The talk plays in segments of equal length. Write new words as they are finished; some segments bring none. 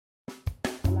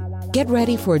Get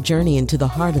ready for a journey into the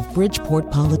heart of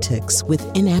Bridgeport politics with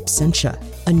In Absentia,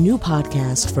 a new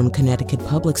podcast from Connecticut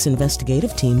Public's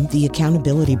investigative team, The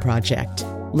Accountability Project.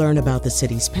 Learn about the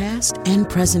city's past and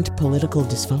present political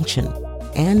dysfunction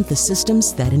and the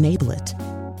systems that enable it.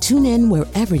 Tune in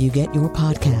wherever you get your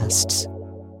podcasts.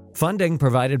 Funding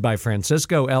provided by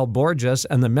Francisco L. Borges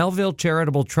and the Melville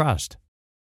Charitable Trust.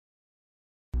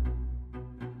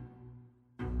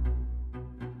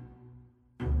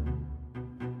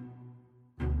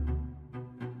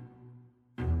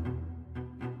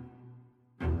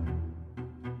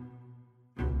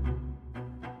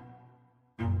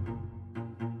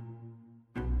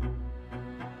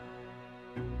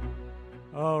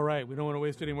 All right, we don't want to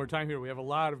waste any more time here. We have a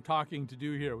lot of talking to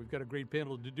do here. We've got a great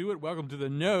panel to do it. Welcome to The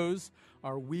Nose,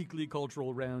 our weekly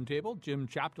cultural roundtable. Jim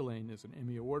Chapdelaine is an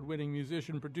Emmy Award-winning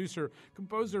musician, producer,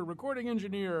 composer, recording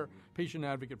engineer, patient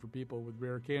advocate for people with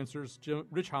rare cancers.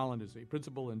 Rich Holland is a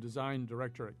principal and design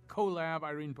director at CoLab.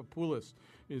 Irene Papoulis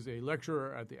is a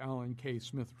lecturer at the Alan K.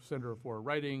 Smith Center for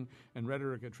Writing and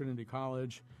Rhetoric at Trinity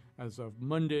College. As of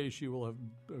Monday, she will have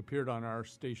appeared on our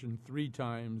station 3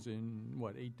 times in,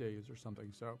 8 days or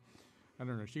something. So, I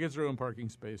don't know. She gets her own parking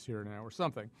space here now or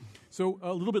something. So,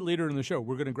 a little bit later in the show,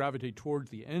 we're going to gravitate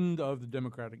towards the end of the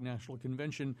Democratic National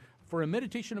Convention for a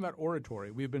meditation about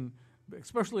oratory. We've been I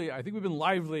think we've been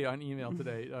lively on email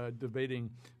today debating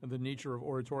the nature of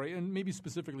oratory and maybe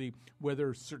specifically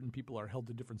whether certain people are held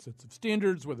to different sets of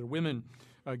standards, whether women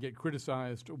get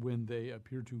criticized when they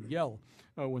appear to yell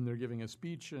when they're giving a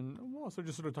speech, and we'll also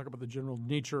just sort of talk about the general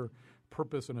nature,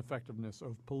 purpose, and effectiveness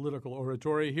of political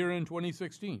oratory here in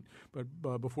 2016.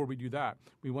 But before we do that,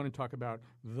 we want to talk about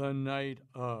the night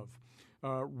of.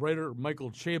 Writer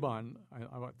Michael Chabon,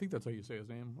 I think that's how you say his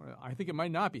name. I think it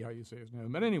might not be how you say his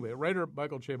name. But anyway, writer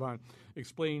Michael Chabon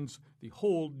explains the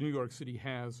hold New York City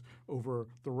has over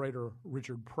the writer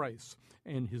Richard Price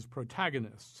and his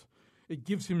protagonists. It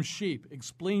gives him shape,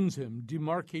 explains him,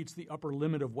 demarcates the upper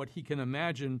limit of what he can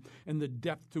imagine and the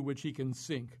depth to which he can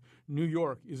sink. New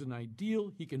York is an ideal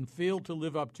he can fail to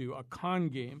live up to, a con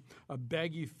game, a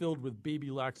baggie filled with baby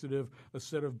laxative, a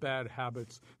set of bad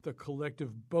habits, the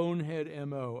collective bonehead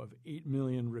MO of 8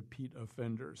 million repeat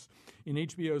offenders. In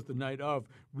HBO's The Night Of,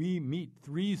 we meet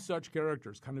 3 such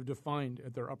characters, kind of defined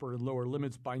at their upper and lower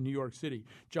limits by New York City.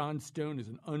 John Stone is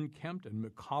an unkempt and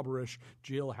macabre-ish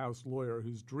jailhouse lawyer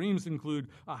whose dreams include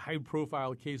a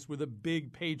high-profile case with a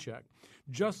big paycheck.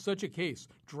 Just such a case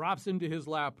drops into his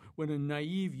lap when a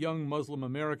naive young Muslim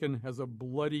American has a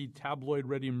bloody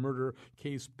tabloid-ready murder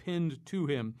case pinned to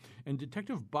him, and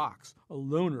Detective Box, a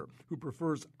loner who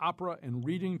prefers opera and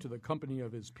reading to the company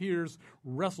of his peers,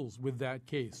 wrestles with that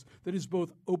case that is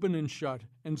both open and shut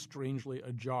and strangely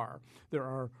ajar.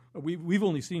 We've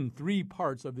only seen 3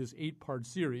 parts of this 8-part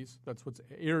series. That's what's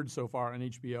aired so far on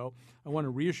HBO. I want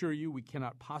to reassure you we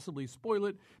cannot possibly spoil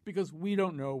it because we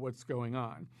don't know what's going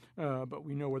on. But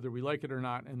we know whether we like it or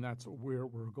not, and that's where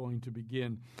we're going to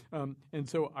begin. And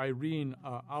so, Irene,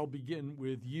 I'll begin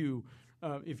with you.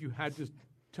 If you had to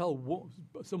tell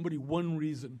somebody one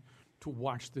reason to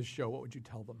watch this show, what would you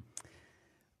tell them?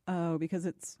 Oh, because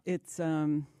it's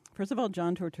first of all,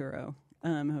 John Turturro,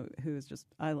 who's just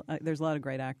there's a lot of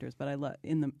great actors, but I love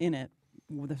in it.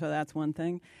 So that's one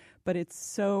thing, but it's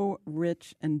so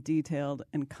rich and detailed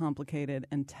and complicated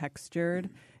and textured.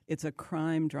 It's a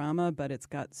crime drama, but it's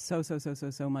got so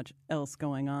much else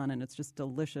going on, and it's just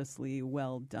deliciously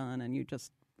well done, and it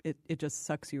just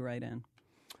sucks you right in.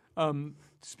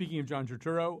 Speaking of John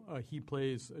Turturro, he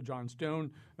plays John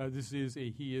Stone.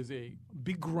 He is a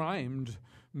begrimed,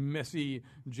 messy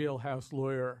jailhouse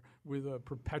lawyer with a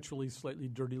perpetually slightly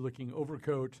dirty-looking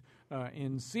overcoat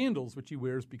and sandals, which he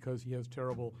wears because he has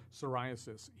terrible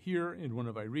psoriasis. Here, in one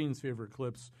of Irene's favorite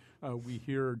clips, we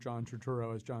hear John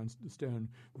Turturro as John Stone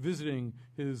visiting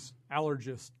his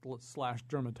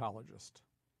allergist/dermatologist.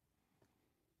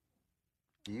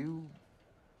 You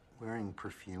wearing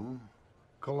perfume?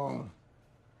 Cologne,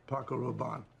 Paco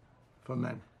Rabanne, for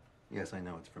men. Yes, I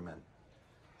know it's for men.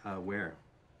 Where?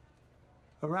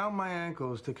 Around my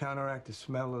ankles to counteract the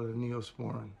smell of the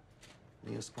Neosporin.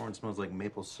 Neosporin smells like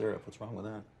maple syrup. What's wrong with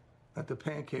that? At the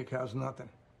Pancake House, nothing.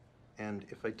 And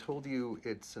if I told you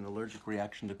it's an allergic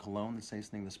reaction to cologne that's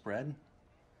hastening the spread?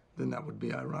 Then that would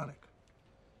be ironic.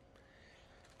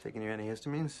 Taking your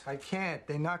antihistamines? I can't.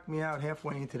 They knocked me out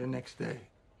halfway into the next day.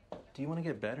 Do you want to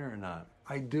get better or not?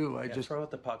 I do. I just throw out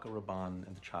the Paco Rabanne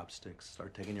and the Chopsticks.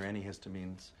 Start taking your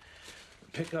antihistamines.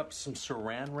 Pick up some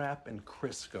Saran wrap and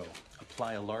Crisco.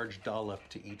 Apply a large dollop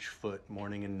to each foot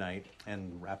morning and night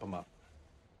and wrap them up.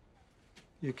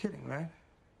 You're kidding, right?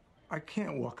 I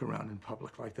can't walk around in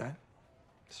public like that.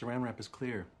 Saran wrap is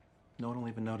clear. No one will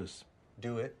even notice.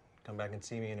 Do it, come back and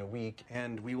see me in a week,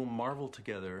 and we will marvel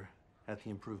together at the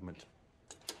improvement.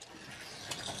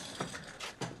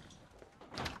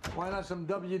 Why not some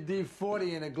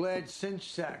WD-40 in a Glad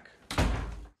cinch sack?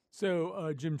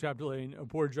 So, Jim Chapdelaine,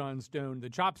 poor John Stone, the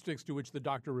chopsticks to which the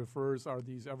doctor refers are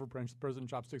these ever-present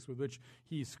chopsticks with which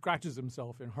he scratches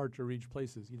himself in hard-to-reach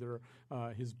places, either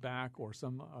his back or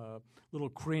some little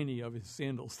cranny of his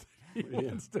sandals that he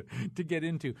wants to get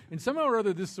into. And somehow or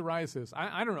other, this psoriasis,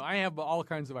 I don't know, I have all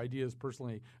kinds of ideas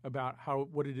personally about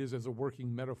what it is as a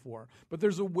working metaphor. But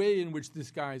there's a way in which this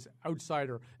guy's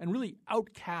outsider and really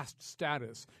outcast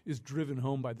status is driven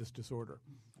home by this disorder.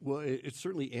 Well, it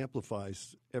certainly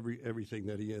amplifies everything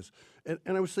that he is.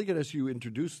 And I was thinking as you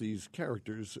introduced these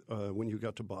characters, when you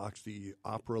got to Box, the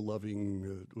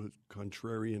opera-loving,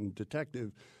 contrarian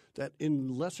detective, that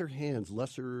in lesser hands,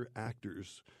 lesser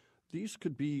actors, these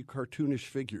could be cartoonish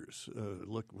figures.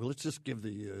 Let's just give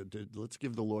the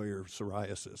lawyer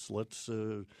psoriasis. Let's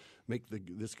make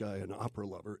this guy an opera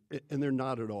lover, and they're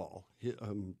not at all.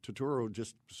 Turturro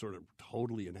just sort of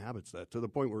totally inhabits that to the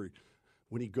point where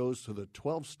when he goes to the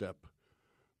 12-step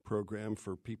program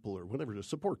for people or whatever, the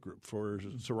support group for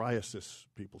psoriasis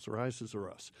people, psoriasis or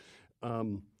us,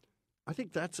 I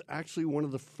think that's actually one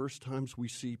of the first times we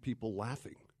see people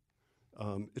laughing.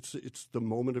 It's the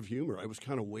moment of humor. I was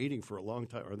kind of waiting for a long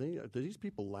time. Do these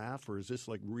people laugh, or is this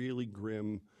like really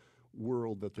grim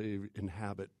world that they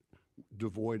inhabit,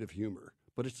 devoid of humor?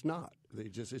 But it's not.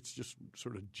 It's just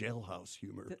sort of jailhouse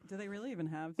humor. Do they really even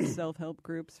have self-help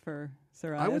groups for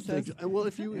psoriasis? I would think. Well,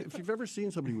 if you've ever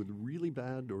seen somebody with really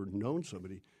bad or known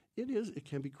somebody, it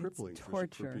can be crippling. It's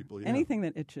torture. For people. Yeah. Anything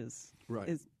that itches Right.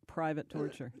 is private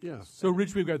torture. Yeah. So,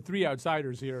 Rich, we've got three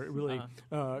outsiders here. Really,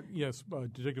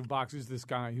 Detective Box is this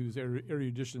guy whose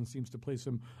erudition seems to place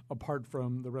him apart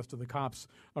from the rest of the cops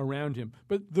around him.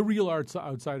 But the real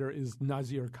outsider is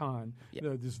Nazir Khan,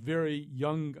 this very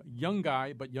young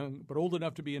guy, but old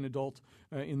enough to be an adult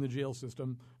in the jail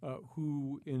system,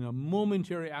 who, in a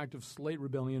momentary act of slight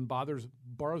rebellion,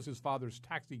 borrows his father's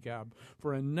taxi cab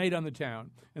for a night on the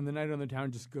town, and the night on the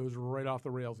town just goes right off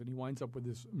the rails, and he winds up with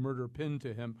this murder pinned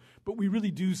to him. But we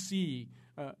really do see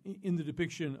in the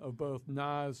depiction of both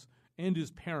Nas and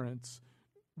his parents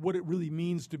what it really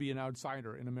means to be an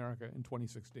outsider in America in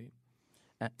 2016.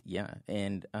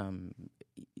 And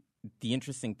the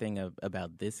interesting thing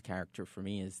about this character for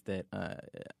me is that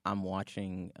I'm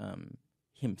watching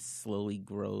him slowly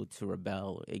grow to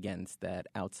rebel against that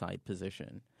outside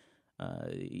position.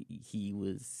 He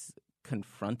was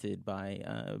confronted by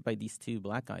these two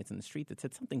black guys in the street that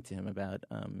said something to him about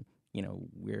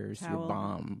where's your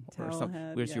bomb, or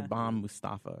something? Where's your bomb,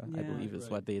 Mustafa? I believe is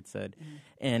what they had said,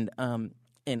 and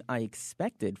I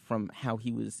expected from how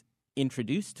he was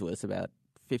introduced to us about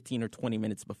 15 or 20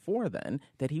 minutes before then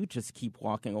that he would just keep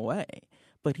walking away.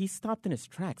 But he stopped in his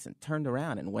tracks and turned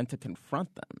around and went to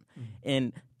confront them. Mm-hmm.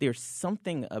 And there's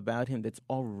something about him that's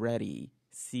already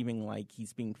seeming like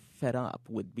he's being fed up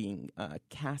with being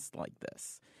cast like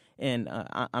this. And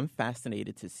I'm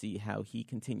fascinated to see how he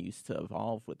continues to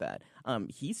evolve with that.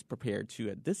 He's prepared to,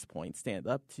 at this point, stand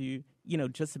up to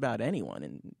just about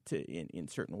anyone in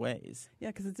certain ways. Yeah,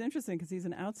 because it's interesting because he's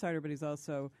an outsider, but he's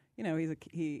also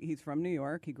he's from New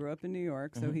York. He grew up in New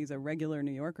York, so he's a regular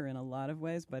New Yorker in a lot of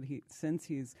ways. But since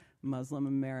he's Muslim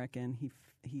American,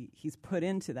 he's put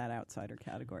into that outsider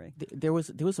category. There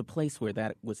was a place where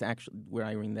that was actually where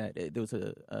I read that there was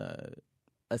a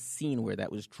scene where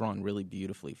that was drawn really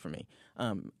beautifully for me.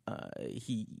 I'm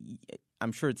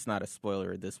sure it's not a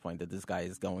spoiler at this point that this guy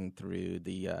is going through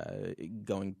the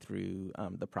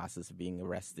process of being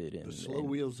arrested. The slow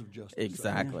wheels of justice.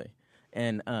 Exactly.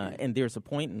 And there's a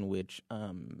point in which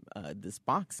this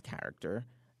Box character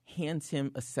hands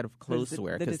him a set of clothes to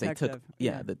wear because they took.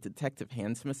 The detective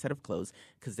hands him a set of clothes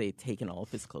because they had taken all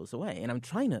of his clothes away. And I'm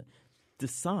trying to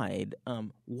decide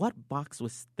what Box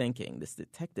was thinking, this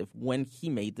detective, when he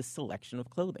made the selection of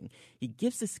clothing. He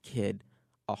gives this kid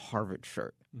a Harvard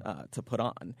shirt to put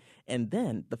on, and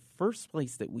then the first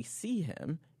place that we see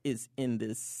him is in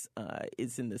this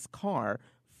car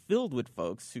filled with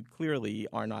folks who clearly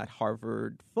are not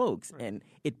Harvard folks, right. And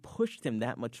it pushed him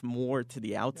that much more to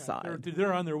the outside.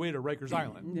 They're on their way to Rikers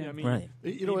Island. Yeah. Right.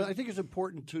 I think it's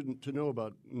important to know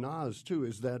about Nas, too,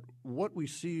 is that what we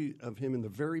see of him in the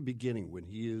very beginning when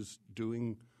he is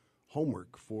doing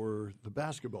homework for the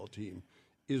basketball team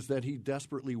is that he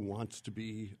desperately wants to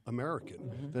be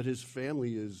American, that his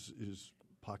family is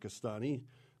Pakistani,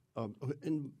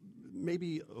 and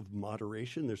maybe of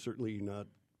moderation. They're certainly not.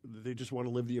 They just want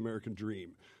to live the American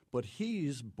dream. But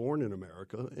he's born in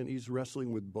America, and he's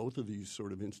wrestling with both of these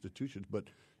sort of institutions. But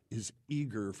is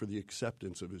eager for the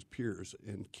acceptance of his peers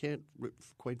and can't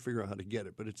quite figure out how to get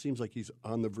it. But it seems like he's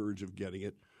on the verge of getting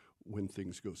it when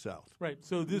things go south. Right.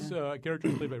 So this character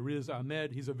is played by Riz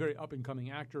Ahmed. He's a very up-and-coming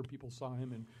actor. People saw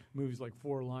him in movies like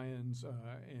Four Lions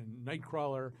and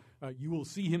Nightcrawler. You will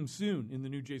see him soon in the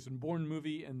new Jason Bourne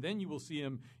movie, and then you will see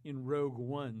him in Rogue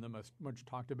One, the much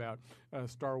talked about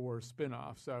Star Wars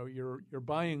spinoff. So you're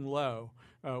buying low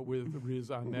with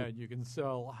Riz Ahmed. You can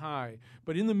sell high.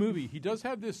 But in the movie, he does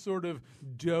have this sort of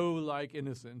doe-like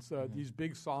innocence, these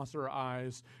big saucer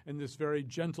eyes, and this very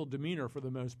gentle demeanor for the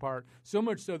most part, so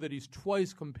much so that he's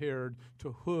twice compared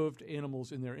to hooved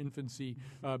animals in their infancy.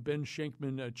 Ben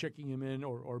Shankman checking him in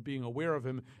or being aware of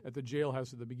him at the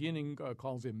jailhouse at the beginning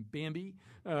calls him Bambi.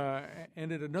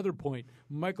 And at another point,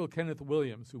 Michael Kenneth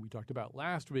Williams, who we talked about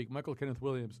last week, Michael Kenneth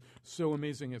Williams, so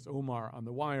amazing as Omar on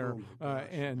The Wire,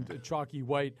 and Chalky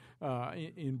White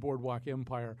in Boardwalk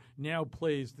Empire, now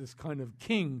plays this kind of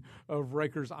king of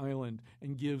Rikers Island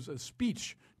and gives a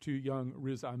speech to young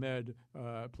Riz Ahmed,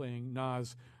 playing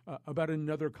Naz, about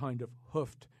another kind of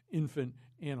hoofed infant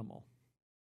animal.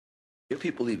 Your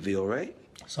people eat veal, right?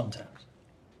 Sometimes.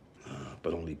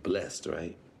 But only blessed,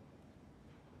 right?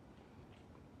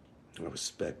 I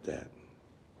respect that.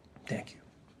 Thank you.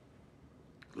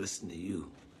 Listen to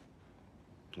you.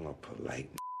 I'm a polite.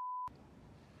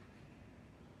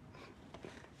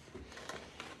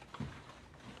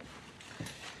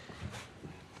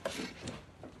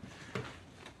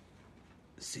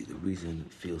 See, the reason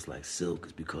it feels like silk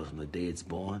is because on the day it's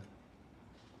born,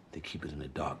 they keep it in a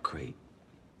dark crate.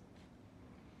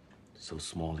 So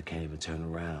small it can't even turn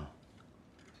around.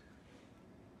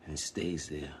 And it stays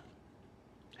there,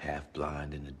 half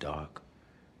blind in the dark,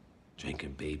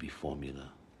 drinking baby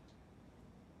formula,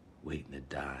 waiting to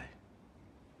die.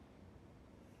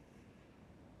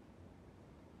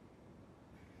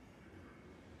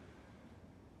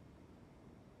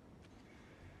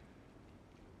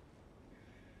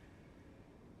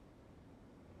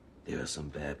 There are some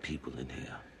bad people in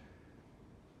here,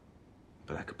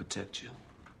 but I could protect you.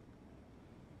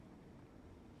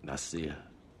 Nasir,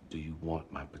 do you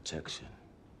want my protection?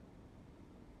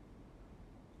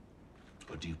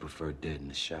 Or do you prefer dead in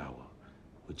the shower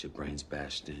with your brains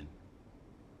bashed in,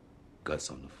 guts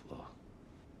on the floor?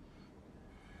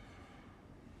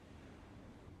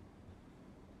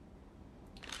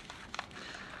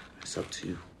 It's up to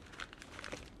you.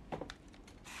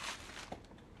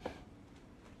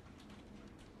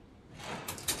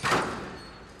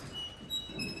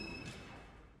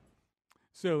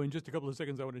 So in just a couple of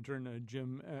seconds, I want to turn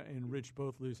Jim and Rich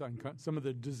both loose on some of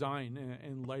the design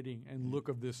and lighting and look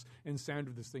of this and sound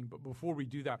of this thing. But before we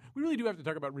do that, we really do have to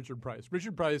talk about Richard Price.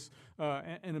 Richard Price,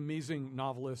 an amazing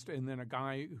novelist and then a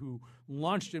guy who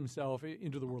launched himself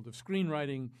into the world of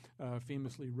screenwriting,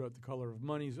 famously wrote The Color of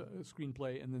Money's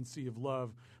screenplay and then Sea of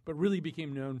Love, but really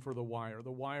became known for The Wire.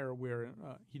 The Wire, where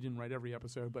he didn't write every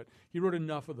episode, but he wrote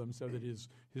enough of them so that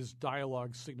his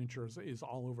dialogue signature is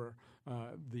all over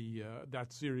that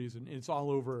series, and it's all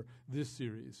over this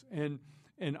series. And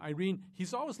Irene,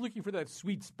 he's always looking for that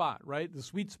sweet spot, right? The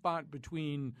sweet spot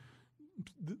between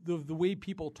the way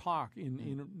people talk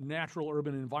in natural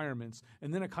urban environments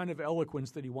and then a kind of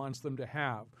eloquence that he wants them to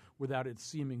have without it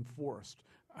seeming forced.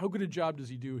 How good a job does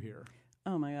he do here?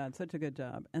 Oh, my God, such a good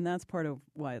job. And that's part of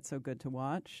why it's so good to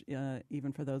watch,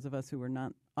 even for those of us who are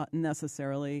not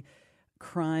necessarily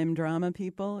crime drama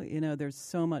people. You know, there's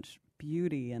so much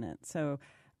beauty in it. So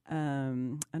I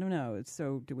don't know.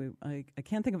 So do we? I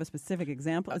can't think of a specific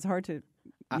example. It's hard to,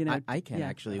 you know. I can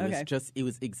actually. It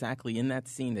was exactly in that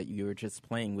scene that you were just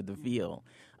playing with the veal.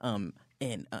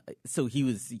 So he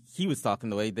was talking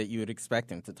the way that you would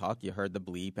expect him to talk. You heard the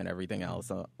bleep and everything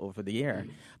else over the air.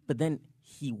 But then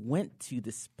he went to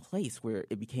this place where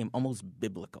it became almost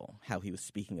biblical how he was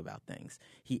speaking about things.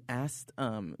 He asked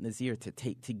Nasir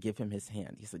to give him his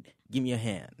hand. He said, "Give me a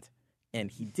hand,"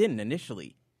 and he didn't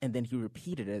initially. And then he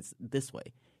repeated it as this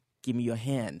way: "Give me your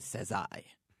hand," says I.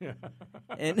 Yeah.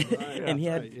 And he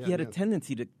had a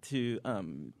tendency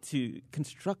to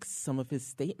construct some of his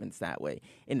statements that way,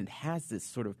 and it has this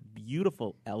sort of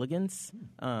beautiful elegance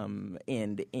and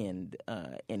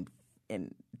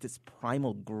this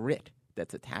primal grit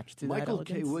that's attached to Michael that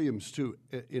elegance. K. Williams too,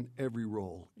 in every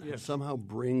role, somehow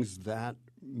brings that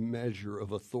measure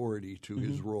of authority to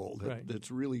his role.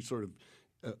 That's really sort of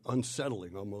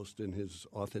unsettling almost in his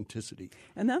authenticity.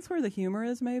 And that's where the humor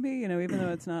is, maybe, you know, even though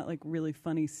it's not like really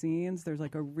funny scenes, there's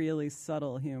like a really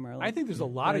subtle humor. Like, I think there's a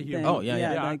lot of humor. Oh,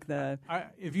 yeah. Like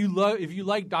if you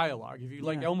like dialogue, if you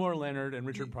like Elmore Leonard and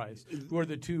Richard Price, who are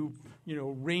the two, you know,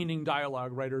 reigning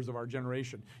dialogue writers of our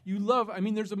generation, you love. I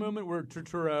mean, there's a moment where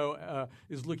Turturro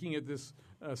is looking at this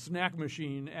snack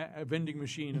machine, a vending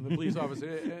machine in the police office,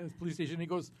 police station. He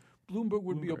goes, Bloomberg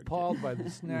would be appalled by the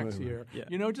snacks here. Yeah.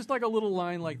 You know, just like a little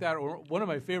line like that. Or one of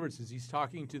my favorites is he's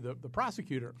talking to the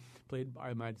prosecutor, played,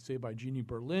 I might say, by Jeannie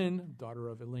Berlin, daughter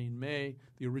of Elaine May,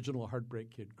 the original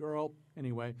Heartbreak Kid girl.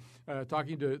 Anyway,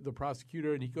 talking to the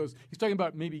prosecutor, and he's talking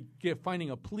about maybe finding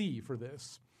a plea for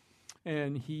this.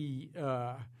 And he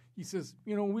says,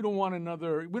 you know, we don't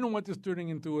want this turning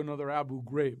into another Abu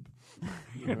Ghraib,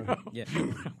 you know? Yeah.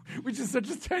 Which is such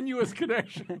a tenuous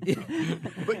connection.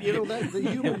 But you know that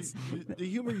the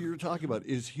humor you're talking about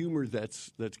is humor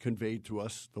that's conveyed to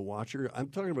us, the watcher. I'm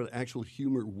talking about actual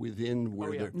humor within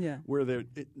where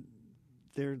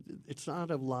it's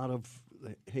not a lot of,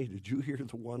 hey, did you hear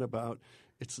the one about?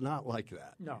 It's not like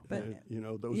that. No. But, you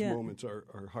know, those moments are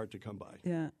hard to come by.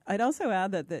 Yeah. I'd also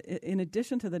add that in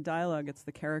addition to the dialogue, it's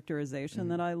the characterization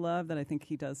that I love, that I think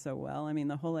he does so well. I mean,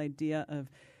 the whole idea of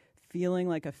feeling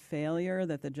like a failure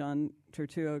that the John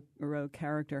Turturro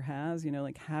character has, you know,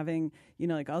 like having, you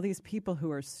know, like all these people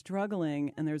who are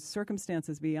struggling and there's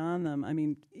circumstances beyond them, I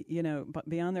mean, you know, but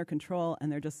beyond their control,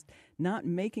 and they're just not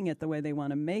making it the way they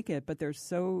want to make it, but they're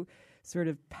so sort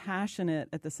of passionate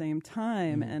at the same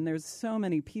time, and there's so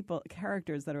many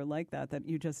characters that are like that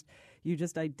you just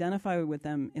identify with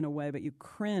them in a way, but you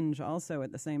cringe also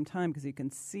at the same time because you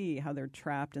can see how they're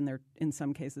trapped, and they're in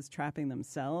some cases trapping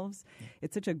themselves.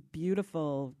 It's such a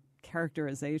beautiful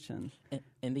characterization,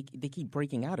 and they keep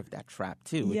breaking out of that trap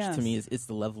too, which to me is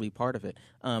the lovely part of it.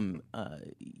 And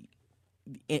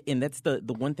that's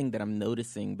the one thing that I'm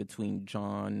noticing between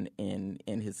John and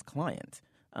his client,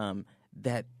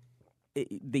 that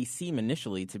they seem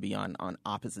initially to be on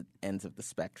opposite ends of the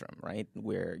spectrum, right?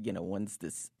 Where, you know, one's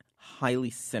this highly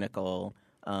cynical,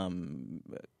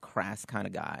 crass kind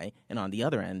of guy, and on the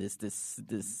other end is this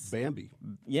Bambi,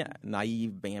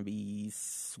 naive Bambi,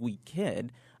 sweet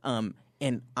kid. And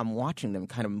I'm watching them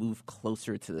kind of move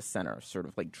closer to the center, sort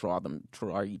of like draw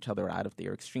each other out of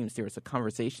their extremes. There was a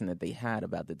conversation that they had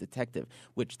about the detective,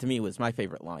 which to me was my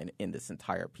favorite line in this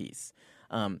entire piece.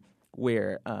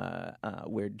 Where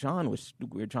John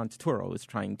Turturro was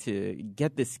trying to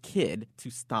get this kid to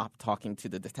stop talking to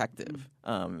the detective,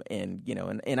 and you know,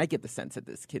 and I get the sense that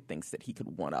this kid thinks that he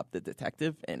could one up the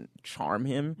detective and charm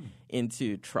him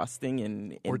into trusting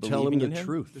and or tell him the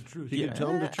truth. He can tell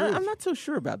him the truth. I'm not so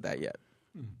sure about that yet.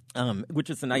 Which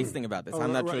is the nice thing about this.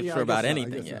 I'm not sure about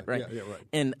anything yet, right? Yeah,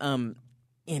 right.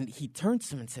 And he turns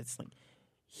to him and says, like,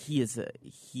 he's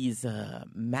a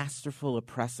masterful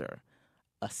oppressor,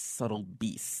 a subtle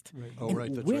beast. Right. Oh,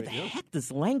 right. That's where right. the heck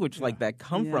does language like that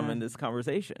come from in this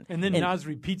conversation? And then Naz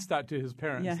repeats that to his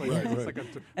parents. Yeah. It's like a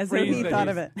As phrase though he thought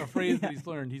of it. A phrase that he's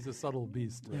learned. He's a subtle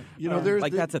beast. Yeah. You know, there's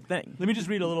like that's a thing. Let me just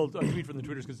read a little tweet from the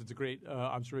Twitters because it's a great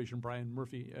observation. Brian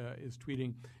Murphy is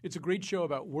tweeting. It's a great show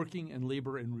about working and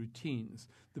labor and routines.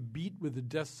 The beat with the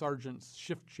desk sergeant's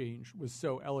shift change was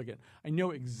so elegant. I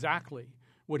know exactly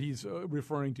what he's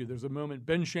referring to. There's a moment,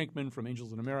 Ben Shankman from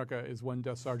Angels in America is one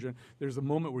desk sergeant. There's a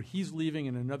moment where he's leaving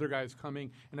and another guy's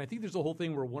coming. And I think there's a whole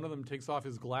thing where one of them takes off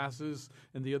his glasses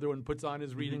and the other one puts on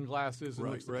his reading glasses.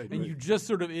 And you just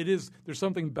sort of, there's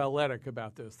something balletic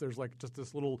about this. There's like just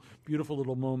this little, beautiful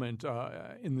little moment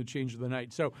in the change of the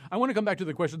night. So I want to come back to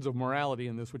the questions of morality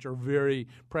in this, which are very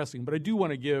pressing. But I do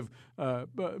want to give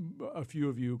a few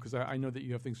of you, because I know that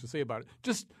you have things to say about it,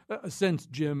 just a sense,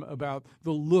 Jim, about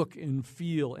the look and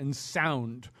feel and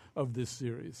sound of this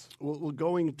series. Well,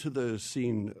 going to the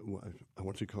scene, I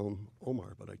want to call him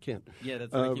Omar, but I can't. Yeah,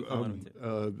 that's what I keep calling him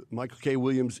too. Michael K.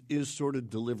 Williams is sort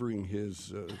of delivering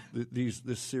his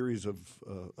this series of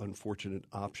unfortunate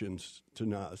options to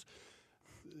Naz.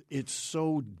 It's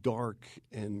so dark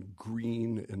and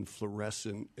green and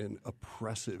fluorescent and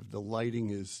oppressive. The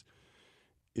lighting is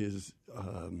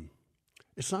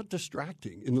it's not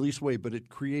distracting in the least way, but it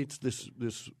creates this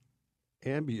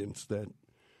ambience that,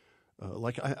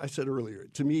 like I said earlier,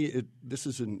 to me, this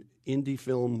is an indie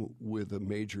film with a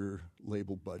major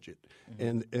label budget,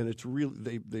 and it's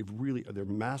really they're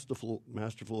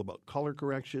masterful about color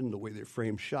correction, the way they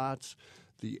frame shots.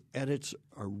 The edits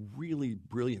are really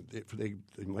brilliant. They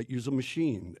might use a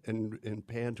machine and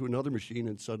pan to another machine,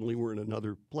 and suddenly we're in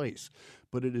another place.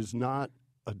 But it is not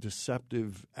a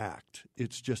deceptive act.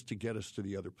 It's just to get us to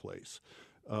the other place.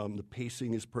 The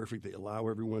pacing is perfect. They allow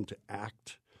everyone to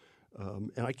act.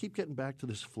 And I keep getting back to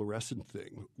this fluorescent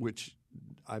thing, which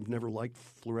I've never liked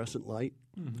fluorescent light.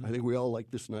 I think we all like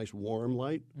this nice warm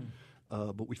light,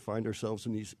 but we find ourselves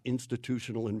in these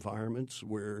institutional environments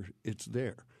where it's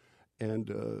there.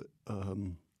 And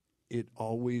it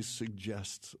always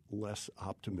suggests less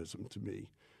optimism to me.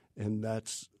 And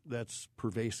that's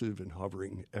pervasive and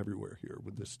hovering everywhere here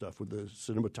with this stuff, with the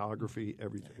cinematography,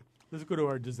 everything. Let's go to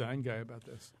our design guy about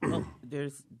this. Well,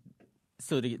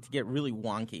 to get really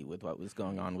wonky with what was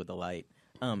going on with the light,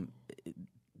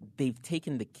 they've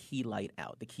taken the key light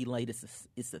out. The key light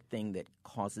is the thing that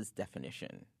causes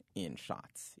definition in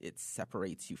shots. It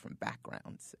separates you from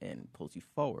backgrounds and pulls you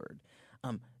forward.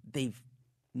 They've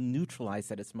neutralized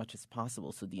that as much as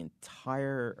possible, so the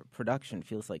entire production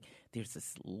feels like there's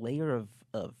this layer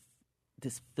of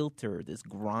this filter, this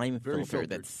grime filter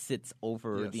that sits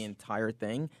over the entire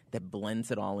thing that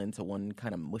blends it all into one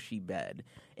kind of mushy bed.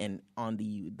 And on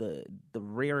the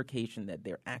rare occasion that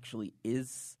there actually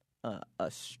is a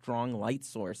strong light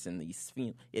source in these,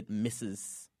 it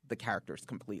misses the characters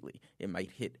completely. It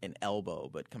might hit an elbow,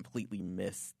 but completely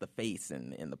miss the face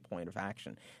in the point of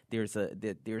action. There's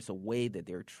a way that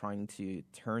they're trying to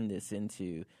turn this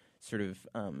into sort of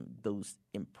those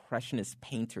impressionist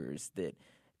painters that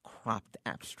cropped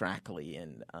abstractly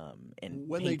and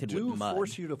when painted they do with mud.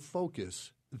 force you to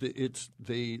focus,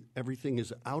 everything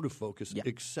is out of focus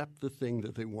except the thing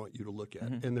that they want you to look at,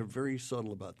 and they're very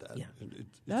subtle about that.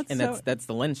 Yeah. And that's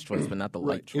the lens choice, but not the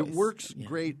light choice. It works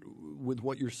great with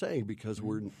what you're saying because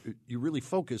you really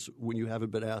focus when you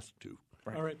haven't been asked to.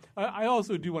 Right. All right. I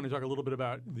also do want to talk a little bit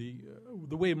about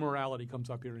the way morality comes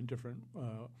up here in different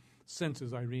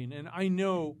senses, Irene. And I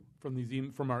know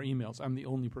from our emails, I'm the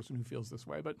only person who feels this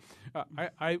way, but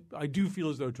I do feel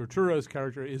as though Torturo's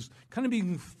character is kind of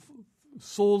being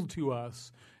sold to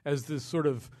us as this sort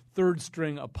of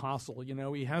third-string apostle. You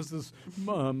know, he has this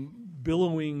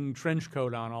billowing trench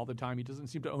coat on all the time. He doesn't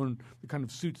seem to own the kind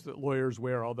of suits that lawyers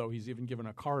wear, although he's even given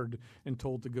a card and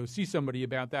told to go see somebody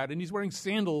about that. And he's wearing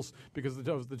sandals because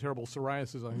of the terrible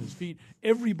psoriasis on his feet.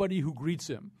 Everybody who greets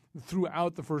him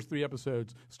throughout the first 3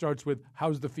 episodes starts with,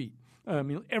 "How's the feet?" I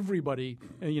mean, everybody,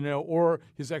 or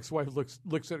his ex-wife looks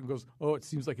at it and goes, "Oh, it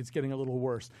seems like it's getting a little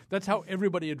worse." That's how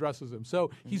everybody addresses him. So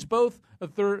he's both a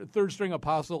third-string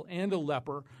apostle and a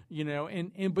leper,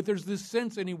 but there's this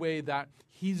sense anyway that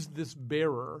he's this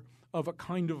bearer of a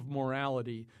kind of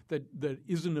morality that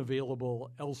isn't available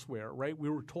elsewhere, right? We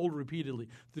were told repeatedly,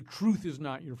 the truth is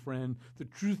not your friend, the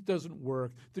truth doesn't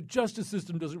work, the justice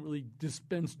system doesn't really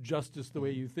dispense justice the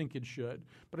way you think it should.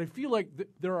 But I feel like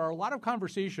there are a lot of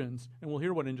conversations, and we'll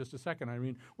hear one in just a second,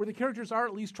 Irene, where the characters are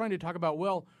at least trying to talk about,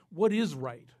 well, what is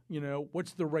right?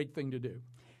 What's the right thing to do?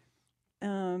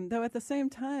 Though at the same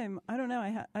time, I don't know.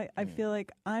 I feel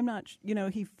like I'm not.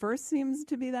 He first seems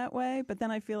to be that way, but then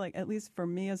I feel like, at least for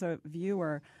me as a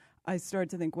viewer, I start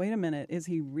to think, wait a minute, is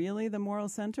he really the moral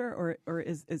center, or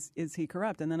is he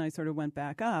corrupt? And then I sort of went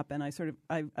back up, and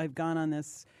I've gone on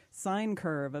this sine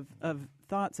curve of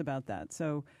thoughts about that.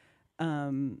 So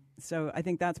I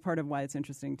think that's part of why it's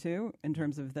interesting too, in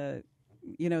terms of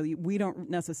we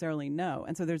don't necessarily know.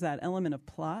 And so there's that element of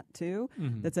plot, too.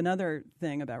 Mm-hmm. That's another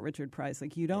thing about Richard Price.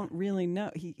 Like, you don't really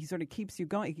know. He sort of keeps you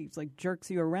going. He keeps,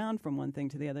 jerks you around from one thing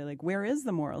to the other. Like, where is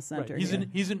the moral center? Right.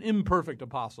 He's an imperfect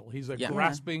apostle. He's a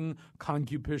grasping,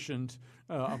 concupiscent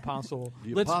apostle.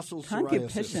 The apostle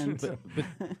concupiscent. But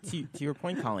to your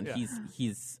point, Colin,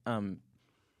 he's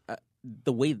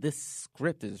the way this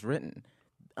script is written,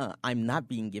 I'm not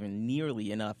being given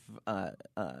nearly enough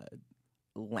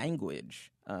language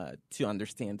to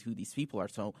understand who these people are.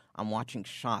 So I'm watching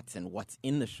shots and what's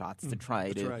in the shots to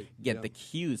try to get the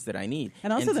cues that I need.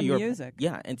 And also the music.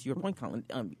 And to your point, Colin,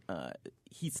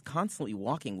 he's constantly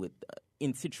walking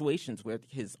in situations where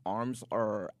his arms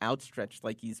are outstretched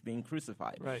like he's being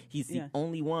crucified. Right. He's the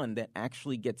only one that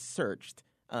actually gets searched.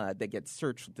 That gets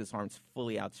searched with his arms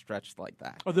fully outstretched like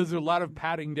that. Oh, there's a lot of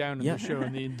patting down in the show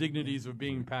and the indignities of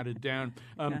being patted down.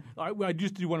 I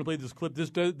just do want to play this clip. This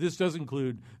does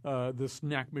include the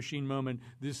snack machine moment.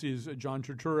 This is John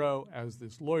Turturro as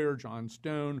this lawyer, John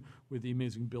Stone, with the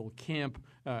amazing Bill Camp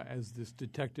as this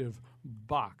detective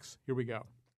Box. Here we go.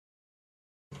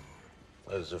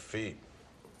 How's the feet?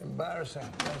 Embarrassing.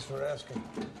 Thanks for asking.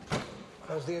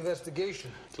 How's the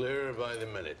investigation? Clearer by the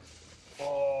minute.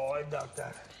 Oh, I doubt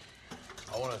that.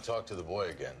 I want to talk to the boy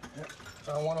again. Yeah.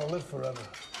 I want to live forever.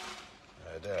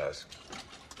 I'd ask.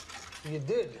 You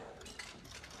did.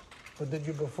 But did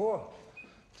you before?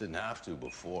 Didn't have to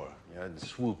before. You hadn't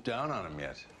swooped down on him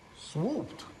yet.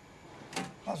 Swooped?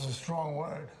 That's a strong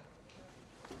word.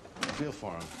 I feel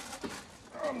for him.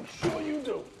 I'm sure you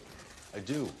do. I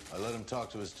do. I let him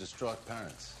talk to his distraught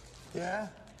parents. Yeah?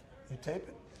 You tape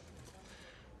it?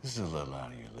 This is a little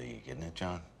out of your league, isn't it,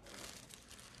 John?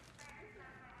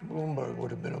 Bloomberg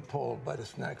would have been appalled by the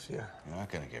snacks here. You're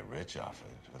not going to get rich off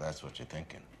it, but that's what you're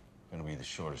thinking. Going to be the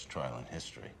shortest trial in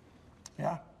history.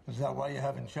 Yeah? Is that why you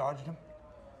haven't charged him?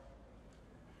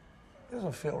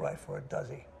 Doesn't feel right for it, does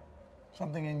he?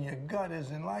 Something in your gut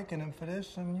isn't liking him for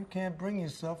this, and you can't bring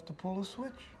yourself to pull a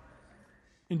switch.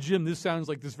 And Jim, this sounds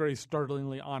like this very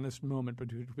startlingly honest moment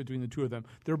between the two of them.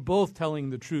 They're both telling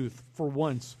the truth for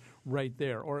once right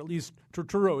there, or at least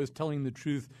Turturro is telling the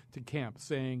truth to Camp,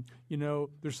 saying,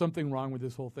 there's something wrong with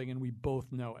this whole thing, and we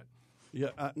both know it.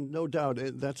 Yeah, no doubt.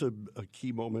 That's a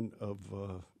key moment of,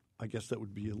 I guess that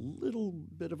would be a little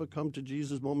bit of a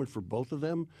come-to-Jesus moment for both of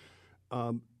them.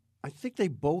 I think they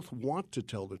both want to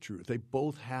tell the truth. They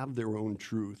both have their own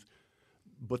truth,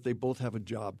 but they both have a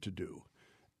job to do.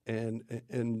 And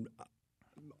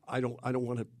I don't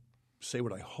want to say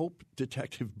what I hope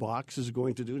Detective Box is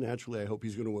going to do. Naturally, I hope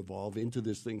he's going to evolve into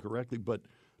this thing correctly, but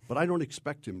I don't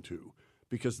expect him to,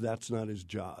 because that's not his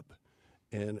job.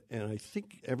 And I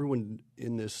think everyone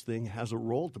in this thing has a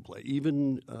role to play.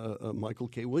 Even Michael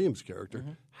K. Williams' character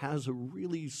has a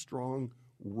really strong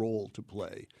role to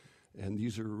play. And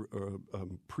these are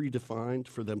predefined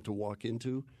for them to walk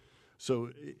into. So,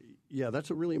 yeah, that's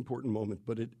a really important moment.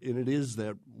 But it is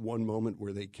that one moment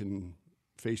where they can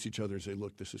face each other and say,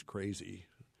 look, this is crazy.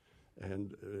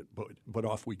 And but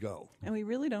off we go. And we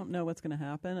really don't know what's going to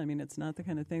happen. I mean, it's not the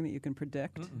kind of thing that you can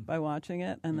predict by watching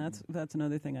it. And that's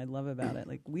another thing I love about it.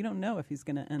 Like, we don't know if he's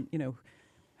going to end,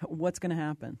 what's going to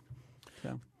happen.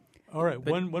 So. All right,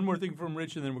 one more thing from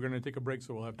Rich, and then we're going to take a break,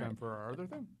 so we'll have time for our other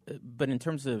thing. But in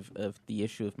terms of the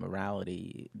issue of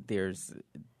morality, there's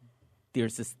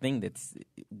this thing that's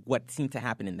what seemed to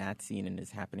happen in that scene and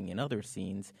is happening in other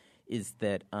scenes is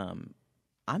that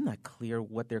I'm not clear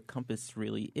what their compass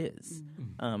really is.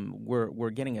 We're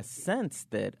getting a sense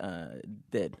that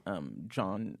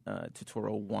John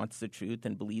Turturro wants the truth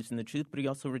and believes in the truth, but he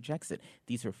also rejects it.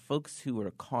 These are folks who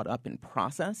are caught up in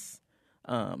process.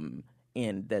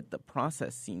 And that the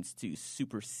process seems to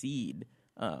supersede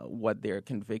what their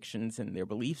convictions and their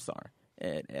beliefs are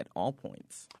at all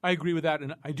points. I agree with that,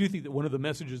 and I do think that one of the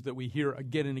messages that we hear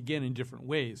again and again in different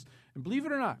ways, and believe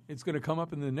it or not, it's going to come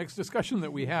up in the next discussion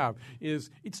that we have, is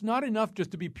it's not enough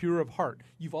just to be pure of heart.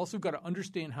 You've also got to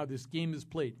understand how this game is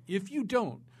played. If you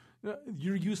don't,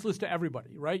 you're useless to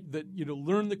everybody, right? That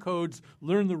learn the codes,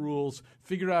 learn the rules,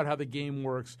 figure out how the game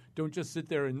works. Don't just sit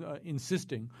there and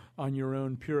insisting on your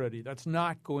own purity. That's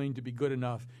not going to be good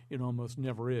enough. It almost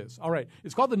never is. All right,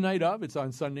 it's called The Night Of. It's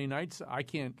on Sunday nights. I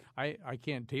can't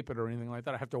tape it or anything like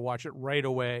that. I have to watch it right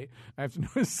away. I have to know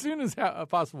as soon as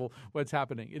possible what's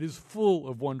happening. It is full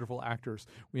of wonderful actors.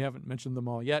 We haven't mentioned them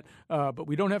all yet, but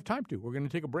we don't have time to. We're going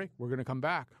to take a break. We're going to come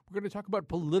back. We're going to talk about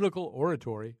political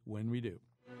oratory when we do.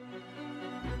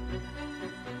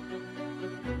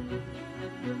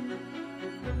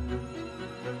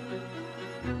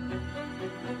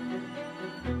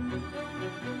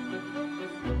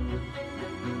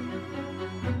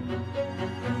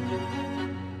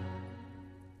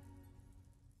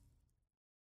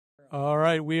 All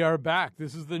right, we are back.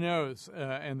 This is The Nose,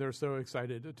 and they're so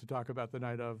excited to talk about The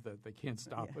Night Of that they can't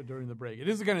stop during the break. It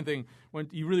is the kind of thing when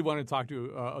you really want to talk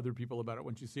to other people about it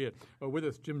once you see it. With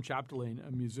us, Jim Chapdelaine,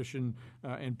 a musician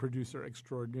and producer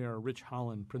extraordinaire, Rich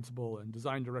Holland, principal and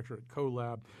design director at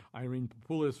CoLab, Irene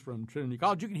Papoulis from Trinity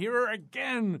College. You can hear her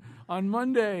again on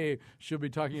Monday. She'll be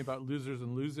talking about Losers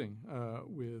and Losing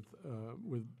with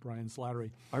Brian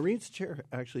Slattery. Irene's chair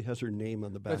actually has her name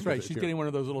on the back. That's right. She's getting one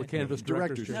of those little canvas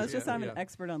director's chairs. No, it's just I'm an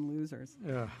expert on losers.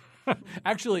 Yeah.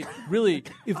 Actually, really,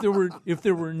 if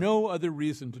there were no other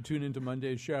reason to tune into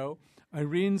Monday's show,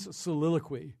 Irene's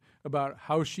soliloquy about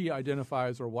how she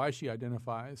identifies or why she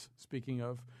identifies, speaking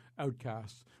of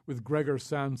outcasts, with Gregor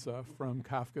Samsa from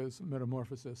Kafka's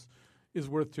Metamorphosis, is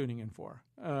worth tuning in for.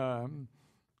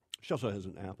 She also has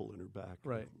an apple in her back.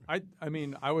 Right.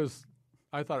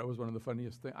 I thought it was one of the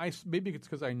funniest things. Maybe it's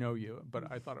because I know you, but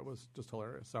I thought it was just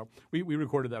hilarious. So we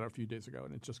recorded that a few days ago,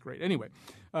 and it's just great. Anyway,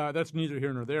 that's neither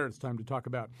here nor there. It's time to talk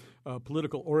about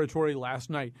political oratory. Last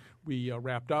night we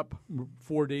wrapped up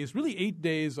 4 days, really 8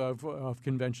 days of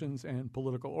conventions and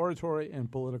political oratory and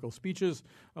political speeches.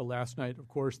 Last night, of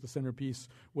course, the centerpiece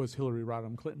was Hillary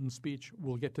Rodham Clinton's speech.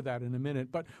 We'll get to that in a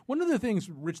minute. But one of the things,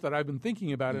 Rich, that I've been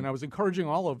thinking about, and I was encouraging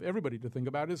everybody to think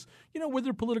about is,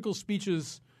 whether political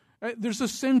speeches – there's a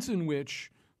sense in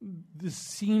which this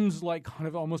seems like kind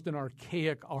of almost an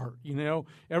archaic art,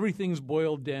 Everything's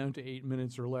boiled down to 8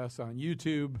 minutes or less on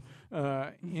YouTube,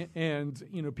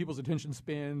 and people's attention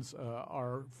spans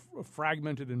are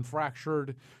fragmented and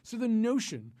fractured. So the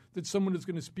notion that someone is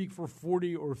going to speak for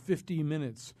 40 or 50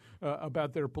 minutes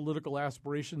about their political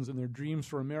aspirations and their dreams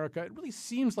for America, it really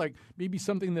seems like maybe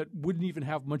something that wouldn't even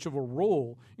have much of a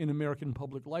role in American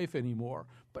public life anymore.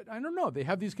 But I don't know. They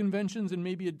have these conventions, and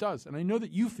maybe it does. And I know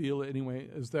that you feel, anyway,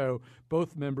 as though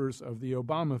both members of the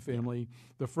Obama family,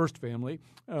 the first family,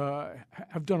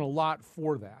 have done a lot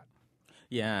for that.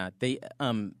 Yeah, they've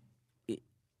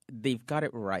got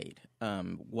it right.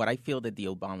 What I feel that the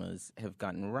Obamas have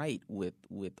gotten right with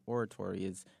oratory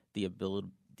is the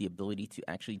ability to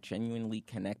actually genuinely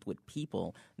connect with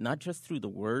people, not just through the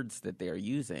words that they are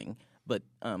using, but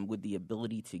with the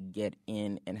ability to get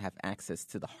in and have access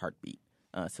to the heartbeat,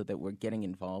 so that we're getting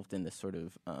involved in the sort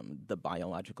of the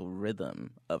biological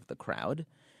rhythm of the crowd.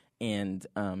 And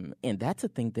that's a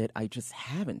thing that I just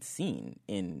haven't seen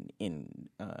in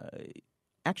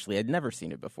actually, I'd never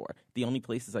seen it before. The only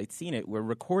places I'd seen it were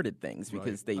recorded things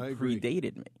because they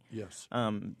predated me. Yes.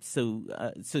 So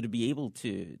to be able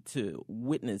to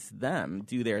witness them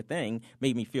do their thing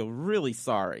made me feel really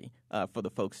sorry for the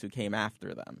folks who came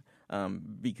after them,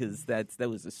 because that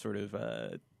was a sort of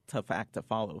tough act to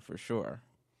follow for sure.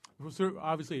 So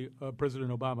obviously, President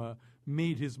Obama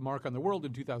made his mark on the world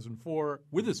in 2004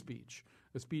 with a speech.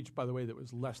 A speech, by the way, that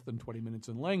was less than 20 minutes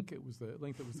in length. It was the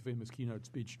length that was the famous keynote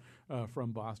speech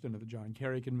from Boston at the John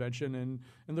Kerry convention, and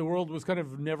the world was kind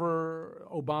of never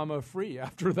Obama-free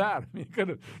after that. I mean, it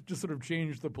kind of just sort of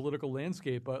changed the political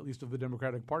landscape, at least of the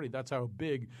Democratic Party. That's how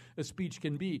big a speech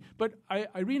can be. But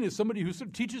Irene, as somebody who sort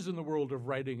of teaches in the world of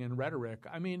writing and rhetoric,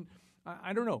 I mean,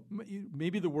 I don't know.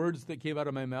 Maybe the words that came out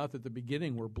of my mouth at the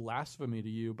beginning were blasphemy to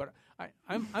you, but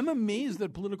I'm amazed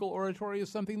that political oratory is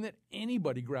something that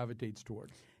anybody gravitates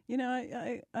towards. You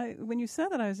know, I when you said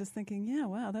that, I was just thinking, yeah,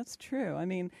 wow, that's true. I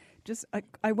mean,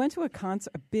 I went to a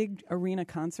big arena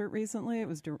concert recently. It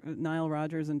was Nile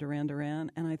Rodgers and Duran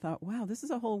Duran, and I thought, wow, this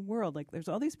is a whole world. Like, there's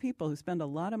all these people who spend a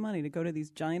lot of money to go to these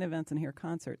giant events and hear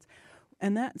concerts,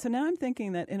 so now I'm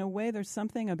thinking that in a way, there's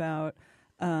something about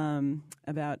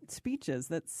speeches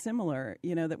that's similar,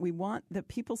 you know, that we want, that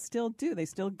people still do. They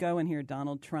still go and hear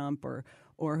Donald Trump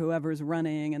or whoever's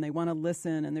running, and they want to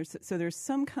listen. And there's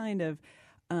some kind of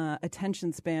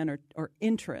attention span or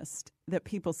interest that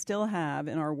people still have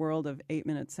in our world of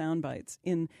 8-minute sound bites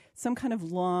in some kind of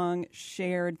long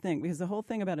shared thing. Because the whole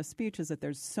thing about a speech is that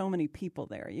there's so many people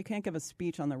there. You can't give a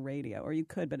speech on the radio, or you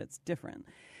could, but it's different.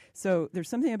 So there's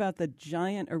something about the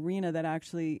giant arena that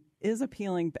actually is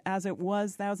appealing, as it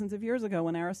was thousands of years ago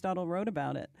when Aristotle wrote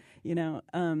about it. You know,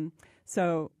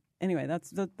 so anyway,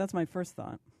 that's my first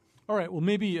thought. All right. Well,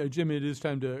 maybe, Jim, it is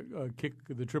time to kick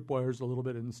the tripwires a little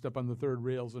bit and step on the third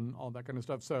rails and all that kind of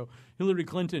stuff. So Hillary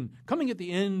Clinton, coming at the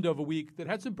end of a week that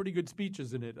had some pretty good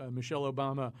speeches in it. Michelle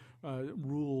Obama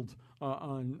ruled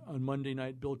on Monday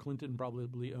night. Bill Clinton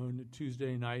probably owned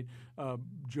Tuesday night.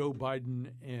 Joe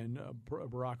Biden and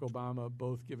Barack Obama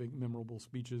both giving memorable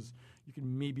speeches. You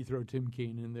can maybe throw Tim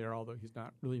Kaine in there, although he's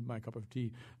not really my cup of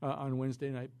tea on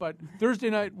Wednesday night. But Thursday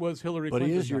night was Hillary Clinton.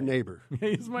 But he is your neighbor.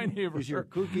 He's my neighbor. He's your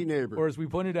kooky neighbor. Or as we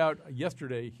pointed out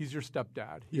yesterday, he's your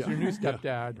stepdad. He's your new stepdad.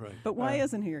 Yeah, right. But why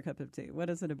isn't he your cup of tea? What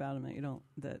is it about him that you don't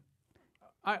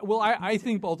I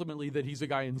think ultimately that he's a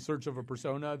guy in search of a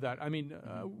persona that, I mean,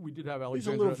 we did have Alexandra. He's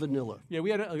a little vanilla. Yeah,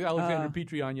 we had Alexandra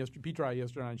Petri on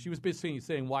yesterday, and she was basically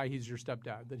saying why he's your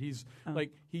stepdad. That he's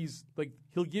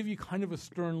he'll give you kind of a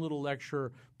stern little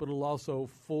lecture, but he'll also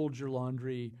fold your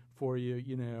laundry for you,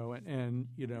 you know, and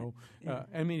you know,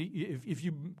 I mean, if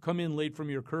you come in late from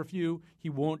your curfew,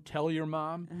 he won't tell your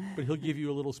mom, but he'll give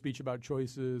you a little speech about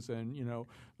choices and, you know,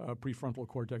 prefrontal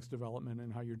cortex development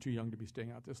and how you're too young to be staying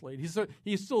out this late.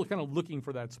 He's still kind of looking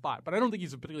for that spot, but I don't think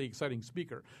he's a particularly exciting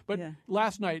speaker. But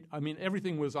last night, I mean,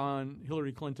 everything was on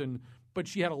Hillary Clinton, but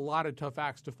she had a lot of tough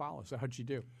acts to follow. So how'd she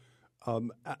do?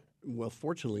 Well,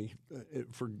 fortunately,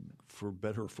 for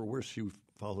better or for worse, she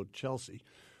followed Chelsea,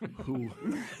 who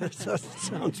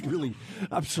sounds really.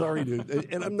 I'm sorry,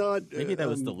 and I'm not. Maybe that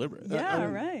was deliberate. Yeah,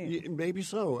 right. Maybe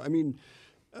so. I mean,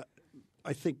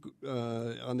 I think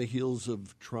on the heels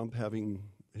of Trump having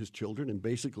his children, and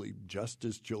basically just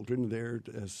his children there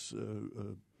as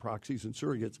proxies and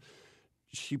surrogates,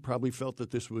 she probably felt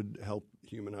that this would help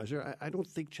humanize her. I don't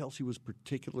think Chelsea was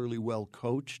particularly well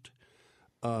coached.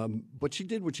 But she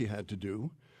did what she had to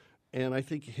do, and I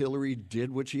think Hillary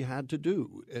did what she had to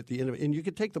do at the end of it. And you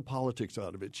could take the politics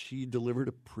out of it. She delivered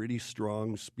a pretty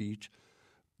strong speech.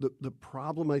 The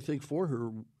problem, I think, for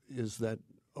her is that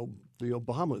the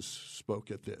Obamas spoke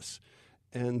at this,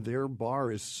 and their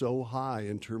bar is so high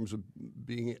in terms of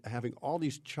having all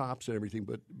these chops and everything.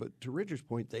 But to Richard's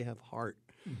point, they have heart.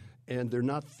 And they're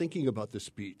not thinking about the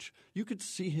speech. You could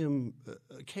see him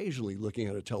occasionally looking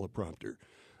at a teleprompter.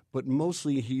 But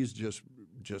mostly he's just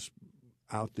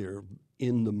out there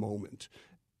in the moment.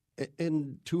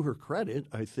 And to her credit,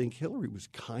 I think Hillary was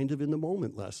kind of in the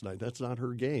moment last night. That's not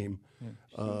her game.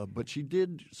 Yeah. But she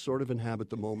did sort of inhabit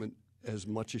the moment as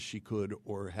much as she could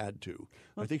or had to.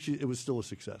 I think it was still a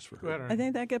success for her. Go ahead, Aaron. I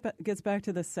think that gets back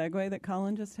to the segue that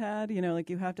Colin just had. Like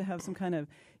you have to have some kind of,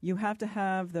 you have to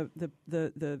have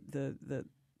the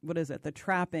what is it? The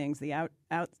trappings,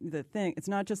 the thing. It's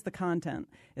not just the content.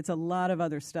 It's a lot of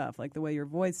other stuff, like the way your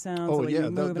voice sounds, the way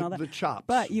you move, and all that. The chops.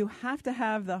 But you have to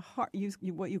have the heart.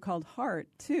 What you called heart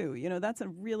too. That's a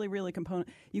really, really component.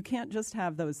 You can't just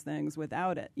have those things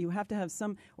without it. You have to have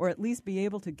some, or at least be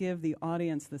able to give the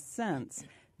audience the sense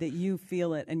that you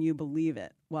feel it and you believe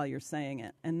it while you're saying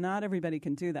it. And not everybody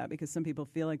can do that because some people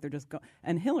feel like they're just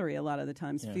and Hillary a lot of the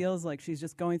times feels like she's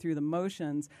just going through the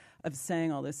motions of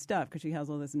saying all this stuff because she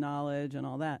has all this knowledge and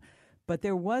all that. But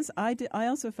there was, I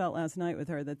also felt last night with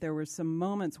her that there were some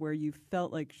moments where you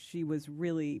felt like she was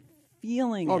really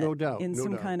feeling it no doubt. in No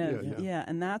some doubt. kind of, Yeah.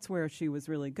 and that's where she was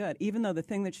really good. Even though the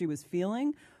thing that she was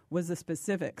feeling was the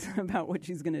specifics about what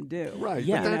she's going to do. Right,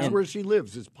 Yeah, but that's and where she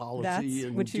lives, is policy That's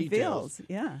and what she details. feels,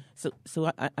 yeah. So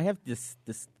I have this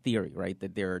theory, right,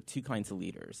 that there are two kinds of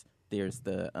leaders. There's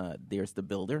the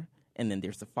builder, and then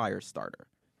there's the fire starter,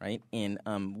 right? And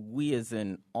we as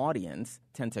an audience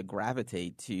tend to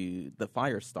gravitate to the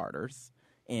fire starters,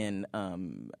 and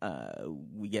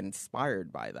we get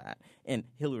inspired by that. And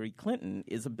Hillary Clinton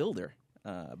is a builder,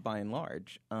 by and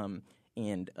large.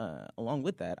 And along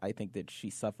with that, I think that she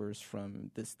suffers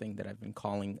from this thing that I've been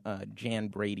calling Jan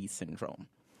Brady syndrome,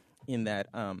 in that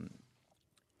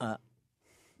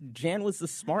Jan was the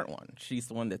smart one. She's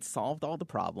the one that solved all the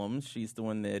problems. She's the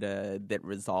one that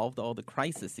resolved all the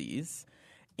crises.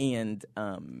 And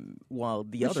while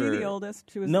the was other, she the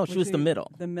oldest? She was the middle.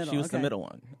 The middle. She was the middle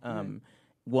one.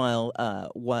 While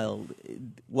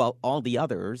all the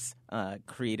others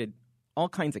created all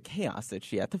kinds of chaos that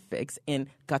she had to fix and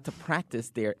got to practice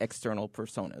their external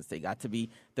personas. They got to be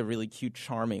the really cute,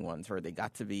 charming ones, or they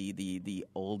got to be the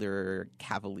older,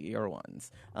 cavalier ones.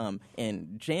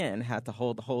 And Jan had to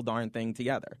hold the whole darn thing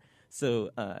together.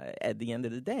 So at the end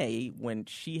of the day, when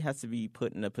she has to be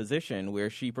put in a position where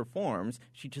she performs,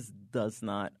 she just does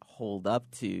not hold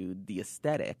up to the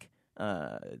aesthetic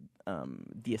of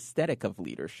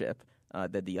leadership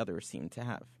that the others seem to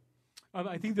have.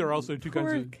 I think there are also two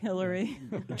kinds of Hillary.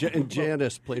 And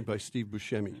Janice, played by Steve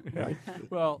Buscemi, right?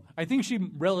 Well, I think she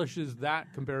relishes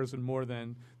that comparison more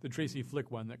than the Tracy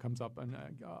Flick one that comes up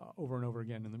over and over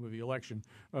again in the movie Election.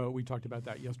 We talked about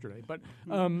that yesterday. But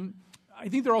I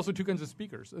think there are also two kinds of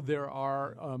speakers. There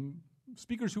are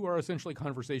speakers who are essentially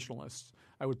conversationalists.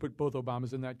 I would put both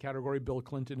Obamas in that category, Bill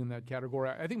Clinton in that category.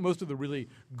 I think most of the really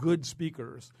good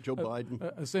speakers, Joe Biden,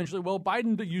 essentially. Well,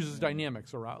 Biden uses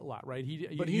dynamics a lot, right?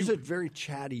 But he's a very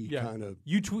chatty kind of.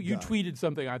 You tweeted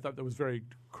something I thought that was very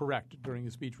correct during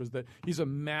his speech, was that he's a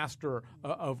master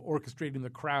of orchestrating the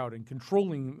crowd and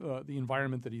controlling the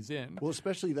environment that he's in. Well,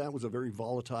 especially that was a very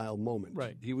volatile moment.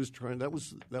 Right. He was trying. That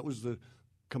was the.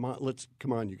 Come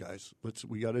on, you guys.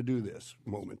 We got to do this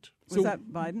moment. Was that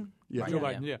Biden? Yeah. Joe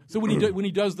Biden, yeah. So when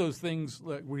he does those things,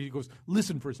 like where he goes,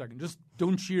 listen for a second, just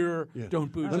don't cheer, don't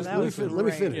boo, just listen. Let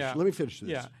me finish. Yeah. Let me finish this.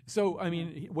 Yeah. So I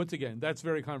mean, once again, that's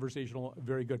very conversational,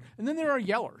 very good. And then there are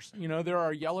yellers. There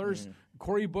are yellers.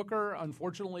 Cory Booker,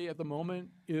 unfortunately, at the moment,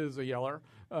 is a yeller.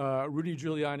 Rudy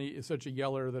Giuliani is such a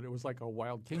yeller that it was like a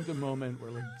Wild Kingdom moment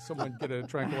where like someone get a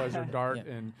tranquilizer dart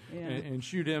and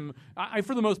shoot him. I,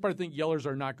 for the most part, think yellers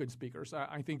are not good speakers.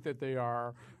 I think that they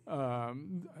are.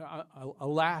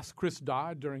 Alas, Chris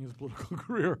Dodd, during his political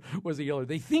career, was a yeller.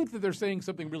 They think that they're saying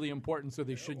something really important, so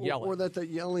they should yell or it. that the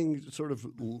yelling sort of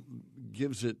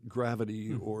gives it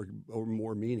gravity or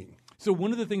more meaning. So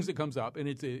one of the things that comes up, and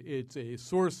it's a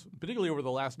source, particularly over the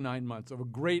last 9 months, of a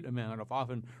great amount of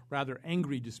often rather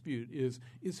angry dispute, is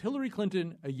Hillary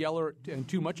Clinton a yeller and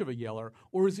too much of a yeller,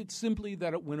 or is it simply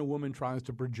that when a woman tries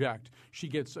to project, she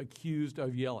gets accused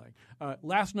of yelling?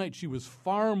 Last night she was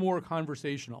far more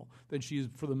conversational than she's,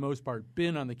 for the most part,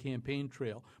 been on the campaign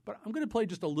trail. But I'm going to play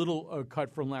just a little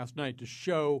cut from last night to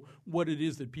show what it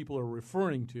is that people are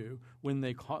referring to when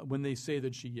they say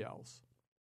that she yells.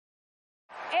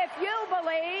 If you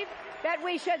believe that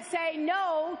we should say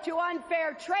no to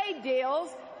unfair trade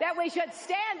deals, that we should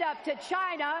stand up to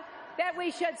China, that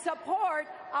we should support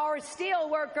our steel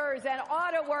workers and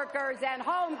auto workers and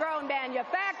homegrown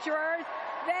manufacturers,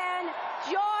 then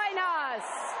join us.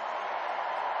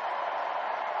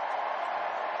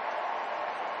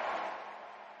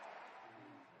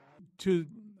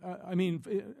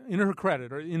 In her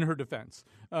credit or in her defense,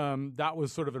 that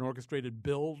was sort of an orchestrated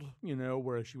build,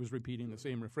 where she was repeating the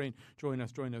same refrain, join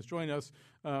us, join us, join us.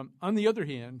 On the other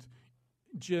hand,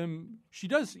 Jim, she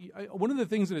does. One of the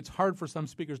things that it's hard for some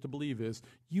speakers to believe is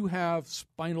you have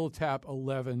Spinal Tap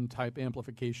 11 type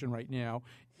amplification right now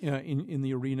in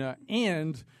the arena,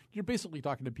 and you're basically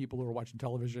talking to people who are watching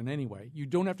television anyway. You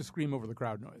don't have to scream over the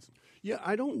crowd noise. Yeah,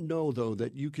 I don't know, though,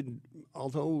 that you can,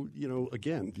 although,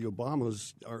 again, the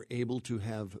Obamas are able to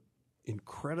have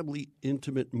incredibly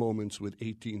intimate moments with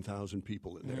 18,000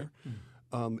 people in there.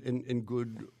 And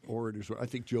good orators. I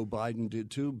think Joe Biden did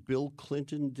too. Bill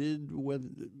Clinton did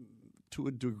to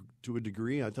a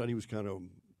degree. I thought he was kind of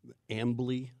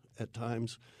ambly at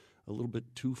times, a little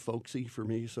bit too folksy for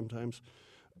me sometimes.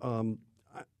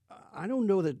 I don't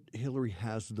know that Hillary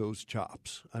has those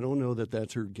chops. I don't know that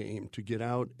that's her game to get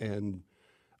out. And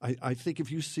I think if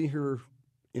you see her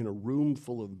in a room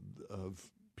full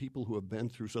of people who have been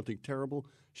through something terrible,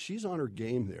 she's on her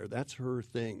game there. That's her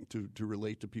thing, to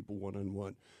relate to people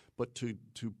one-on-one. But to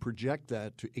project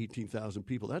that to 18,000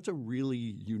 people, that's a really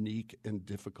unique and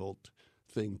difficult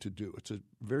thing to do. It's a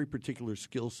very particular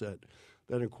skill set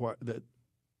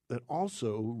that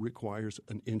also requires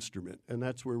an instrument. And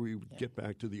that's where we get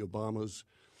back to the Obamas,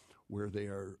 where they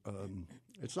are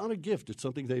it's not a gift. It's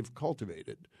something they've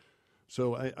cultivated.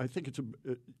 So I think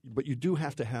but you do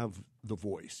have to have the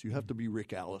voice. You have to be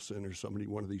Rick Allison or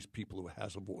one of these people who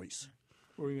has a voice.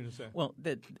 What were you going to say? Well,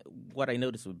 what I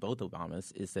noticed with both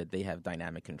Obamas is that they have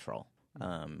dynamic control,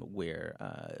 where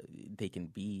they can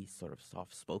be sort of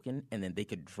soft-spoken, and then they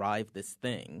could drive this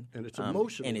thing. And it's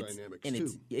emotional dynamics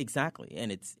too. Exactly, and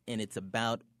it's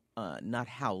about not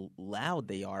how loud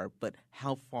they are, but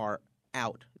how far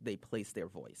out they place their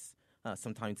voice.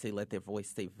 Sometimes they let their voice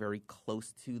stay very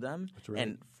close to them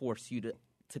and force you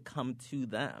to come to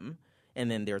them. And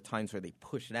then there are times where they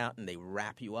push it out and they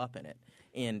wrap you up in it.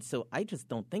 And so I just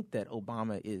don't think that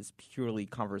Obama is purely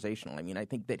conversational. I mean, I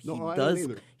think that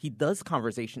he does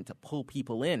conversation to pull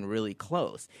people in really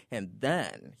close, and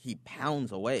then he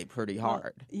pounds away pretty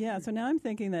hard. Yeah, so now I'm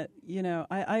thinking that,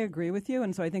 I agree with you,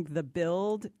 and so I think the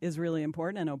build is really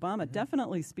important, and Obama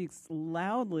definitely speaks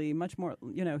loudly, much more,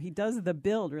 he does the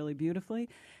build really beautifully.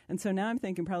 And so now I'm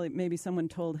thinking probably maybe someone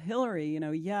told Hillary,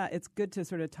 it's good to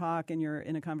sort of talk and you're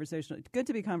in a conversation. It's good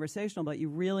to be conversational, but you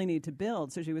really need to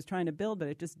build. So she was trying to build, but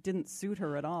it just didn't suit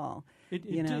her at all.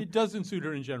 It doesn't suit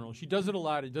her in general. She does it a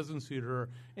lot. It doesn't suit her.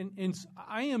 And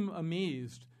I am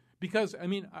amazed because,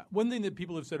 one thing that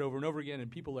people have said over and over again, and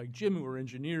people like Jim who are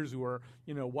engineers who are,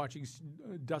 watching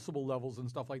decibel levels and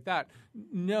stuff like that,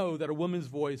 know that a woman's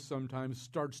voice sometimes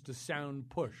starts to sound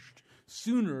pushed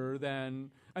sooner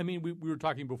than – we were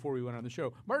talking before we went on the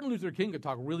show. Martin Luther King could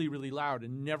talk really, really loud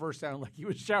and never sound like he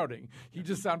was shouting. He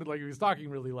just sounded like he was talking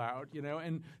really loud,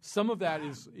 And some of that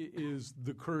is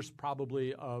the curse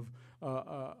probably of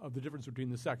the difference between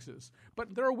the sexes.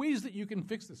 But there are ways that you can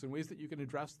fix this and ways that you can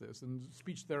address this, and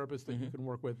speech therapists that you can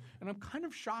work with. And I'm kind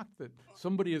of shocked that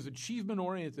somebody as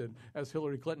achievement-oriented as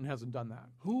Hillary Clinton hasn't done that.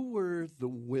 Who were the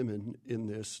women in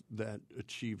this that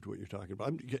achieved what you're talking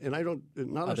about?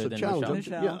 Not Other as a than challenge.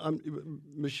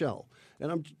 Michelle? Michelle.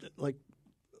 And I'm like,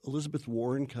 Elizabeth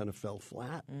Warren kind of fell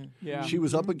flat. Yeah. She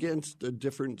was up against a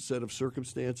different set of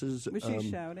circumstances. Was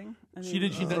she shouting? She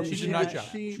did not shout.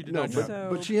 She did not shout.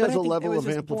 But she has a level of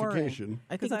amplification. Boring.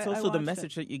 I think it's also the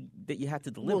message that you had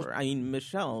to deliver.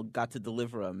 Michelle got to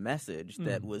deliver a message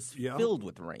that was filled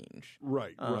with range.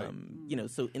 Right.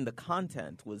 So in the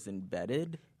content was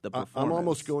embedded the performance. I'm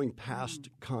almost going past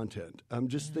content. I'm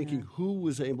just thinking who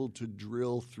was able to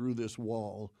drill through this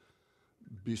wall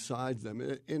besides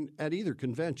them at either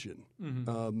convention.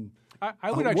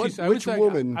 I would actually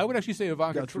say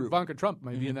Ivanka Trump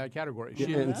might be in that category.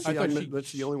 That's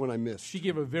the only one I missed. She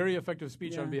gave a very effective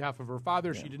speech on behalf of her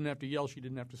father. Yeah. She didn't have to yell. She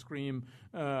didn't have to scream.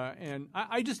 And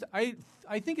I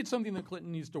think it's something that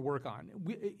Clinton needs to work on.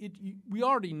 We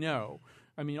already know.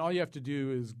 All you have to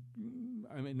do is,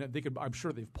 I'm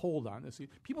sure they've polled on this.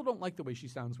 People don't like the way she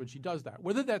sounds when she does that,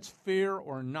 whether that's fair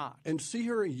or not. And see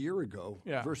her a year ago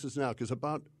versus now, because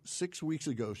about 6 weeks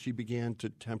ago she began to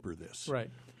temper this. Right.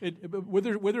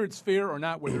 Whether it's fair or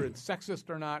not, whether it's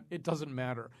sexist or not, it doesn't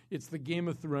matter. It's the Game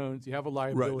of Thrones. You have a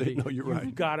liability. Right. No, you're right.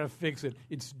 You've got to fix it.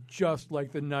 It's just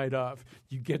like the night of.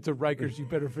 You get to Rikers, you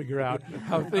better figure out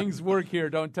how things work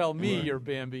here. Don't tell me you're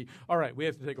Bambi. All right, we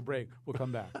have to take a break. We'll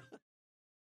come back.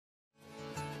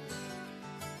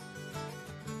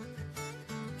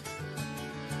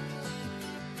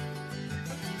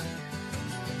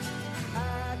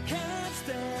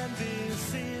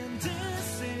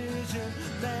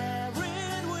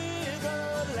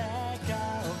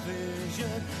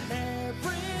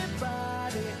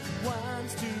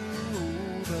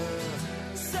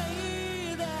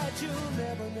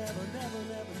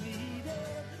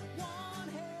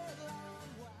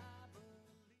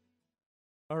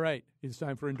 All right, it's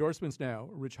time for endorsements now.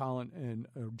 Rich Holland and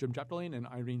Jim Chapdelaine and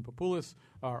Irene Papoulis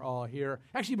are all here.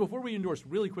 Actually, before we endorse,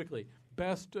 really quickly,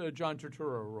 best John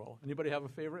Turturro role. Anybody have a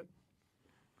favorite?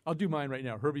 I'll do mine right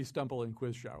now. Herbie Stumple in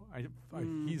Quiz Show.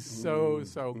 He's so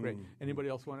great. Anybody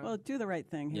else want to? Well, Do the Right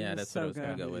Thing. Yeah, that's so what I was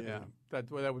going to go with. Yeah,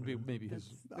 that would be maybe his.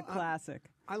 The classic.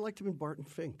 I liked him in Barton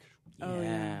Fink. Oh,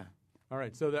 yeah. All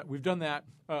right, so that we've done that.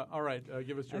 All right,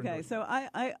 give us your. Okay, so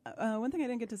I one thing I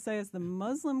didn't get to say is the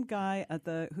Muslim guy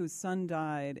whose son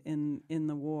died in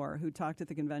the war, who talked at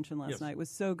the convention last night, was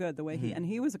so good. The way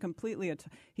he was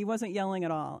he wasn't yelling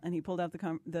at all, and he pulled out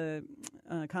the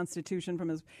Constitution from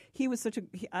his. He was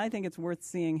I think it's worth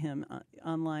seeing him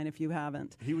online if you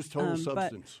haven't. He was total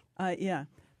substance. Yeah.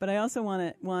 But I also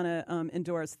want to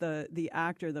endorse the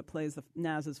actor that plays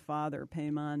Naz's father,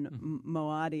 Peyman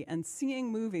Moadi, and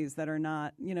seeing movies that are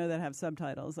not, that have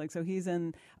subtitles. Like, so he's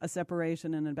in A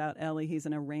Separation and About Ellie. He's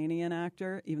an Iranian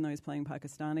actor, even though he's playing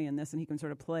Pakistani in this, and he can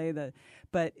sort of play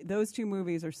But those two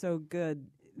movies are so good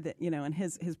that and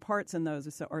his parts in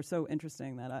those are so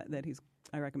interesting that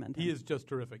I recommend him. He is just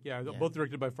terrific. Yeah, both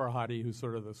directed by Farhadi, who's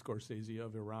sort of the Scorsese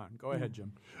of Iran. Go ahead,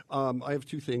 Jim. I have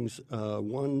two things.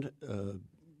 One.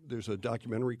 There's a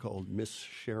documentary called Miss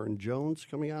Sharon Jones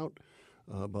coming out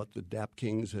about the Dap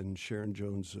Kings and Sharon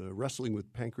Jones wrestling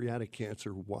with pancreatic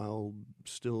cancer while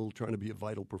still trying to be a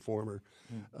vital performer.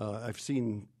 I've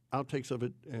seen outtakes of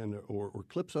it or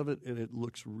clips of it, and it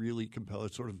looks really compelling.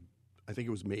 It's sort of, I think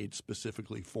it was made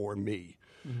specifically for me.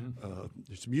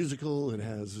 It's musical. It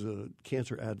has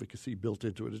cancer advocacy built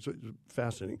into it. It's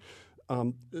fascinating.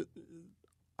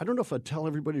 I don't know if I'd tell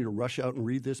everybody to rush out and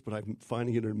read this, but I'm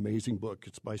finding it an amazing book.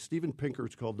 It's by Steven Pinker.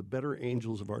 It's called The Better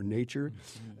Angels of Our Nature,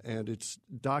 and it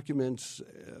documents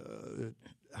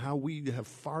how we have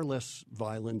far less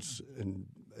violence and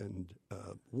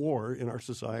war in our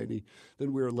society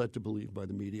than we are led to believe by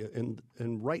the media. And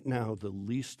right now, the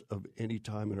least of any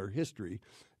time in our history,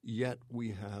 yet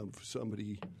we have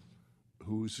somebody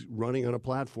who's running on a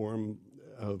platform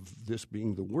of this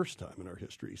being the worst time in our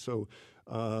history. So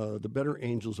The Better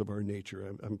Angels of Our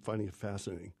Nature, I'm finding it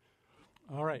fascinating.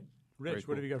 All right. Rich,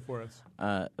 what have you got for us?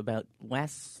 About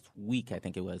last week, I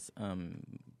think it was,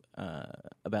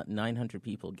 about 900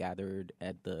 people gathered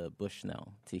at the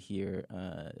Bushnell to hear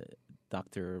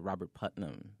Dr. Robert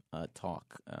Putnam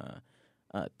talk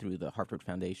through the Hartford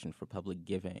Foundation for Public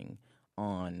Giving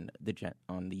on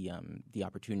the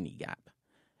opportunity gap.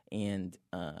 And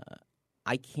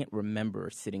I can't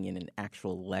remember sitting in an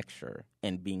actual lecture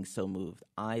and being so moved.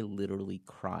 I literally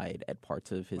cried at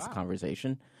parts of his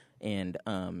conversation and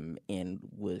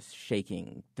was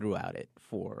shaking throughout it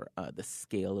for the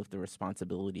scale of the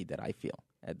responsibility that I feel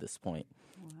at this point.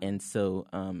 And so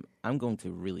I'm going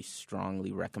to really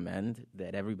strongly recommend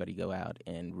that everybody go out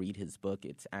and read his book.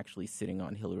 It's actually sitting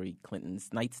on Hillary Clinton's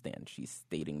nightstand. She's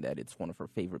stating that it's one of her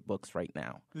favorite books right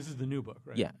now. This is the new book,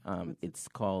 right? Yeah. It's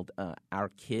called Our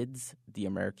Kids, The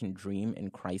American Dream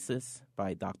in Crisis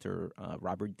by Dr.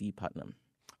 Robert D. Putnam.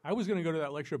 I was going to go to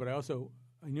that lecture, but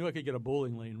I knew I could get a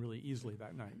bowling lane really easily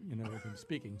that night, with him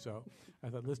speaking. So I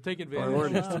thought, let's take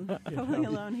advantage. Bowling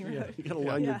alone, he wrote. You got to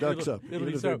line your ducks up. It'll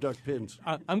be so. Duck pins.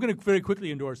 I'm going to very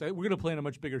quickly endorse. We're going to plan a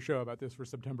much bigger show about this for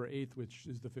September 8th, which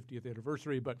is the 50th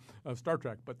anniversary of Star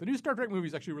Trek. But the new Star Trek movie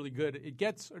is actually really good. It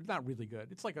gets, or not really good.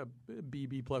 It's like a B+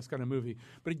 kind of movie,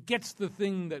 but it gets the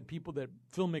thing that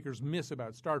filmmakers miss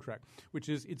about Star Trek, which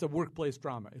is it's a workplace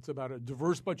drama. It's about a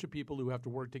diverse bunch of people who have to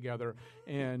work together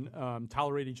and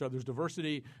tolerate each other's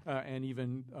diversity and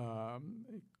even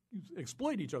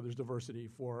exploit each other's diversity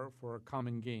for a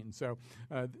common gain. So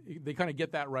they kind of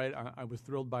get that right. I was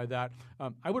thrilled by that.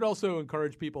 I would also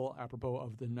encourage people, apropos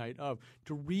of the night of,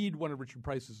 to read one of Richard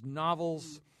Price's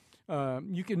novels.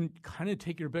 You can kind of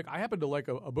take your pick. I happen to like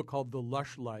a book called The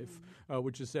Lush Life,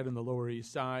 which is set in the Lower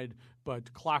East Side,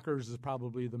 but Clockers is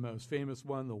probably the most famous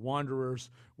one. The Wanderers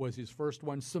was his first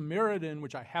one. Samaritan,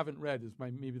 which I haven't read, is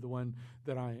maybe the one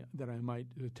that I might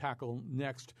tackle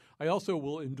next. I also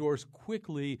will endorse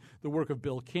quickly the work of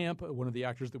Bill Camp, one of the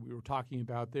actors that we were talking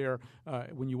about there.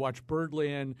 When you watch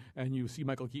Birdland and you see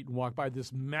Michael Keaton walk by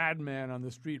this madman on the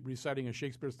street reciting a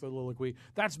Shakespeare soliloquy,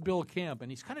 that's Bill Camp,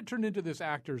 and he's kind of turned into this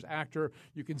actor's actor.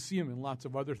 You can see him in lots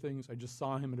of other things. I just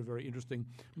saw him in a very interesting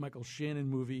Michael Shannon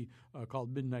movie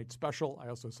called Midnight Special. I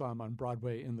also saw him on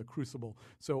Broadway in The Crucible.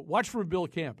 So watch for Bill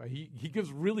Camp. He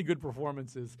gives really good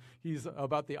performances. He's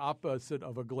about the opposite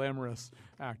of a glamorous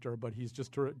actor, but he's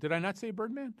just did I not say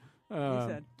Birdman?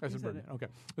 I said Birdman. Okay.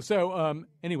 So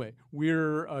anyway,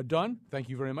 we're done. Thank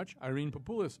you very much. Irene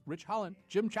Papoulis, Rich Holland,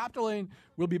 Jim Chapdelaine.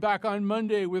 We'll be back on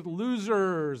Monday with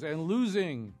Losers and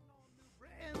Losing.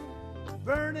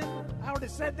 Burning, I already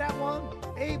said that one.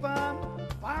 Avon,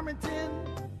 Farmington,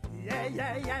 yeah,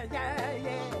 yeah, yeah, yeah,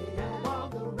 yeah, yeah. On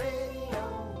the radio.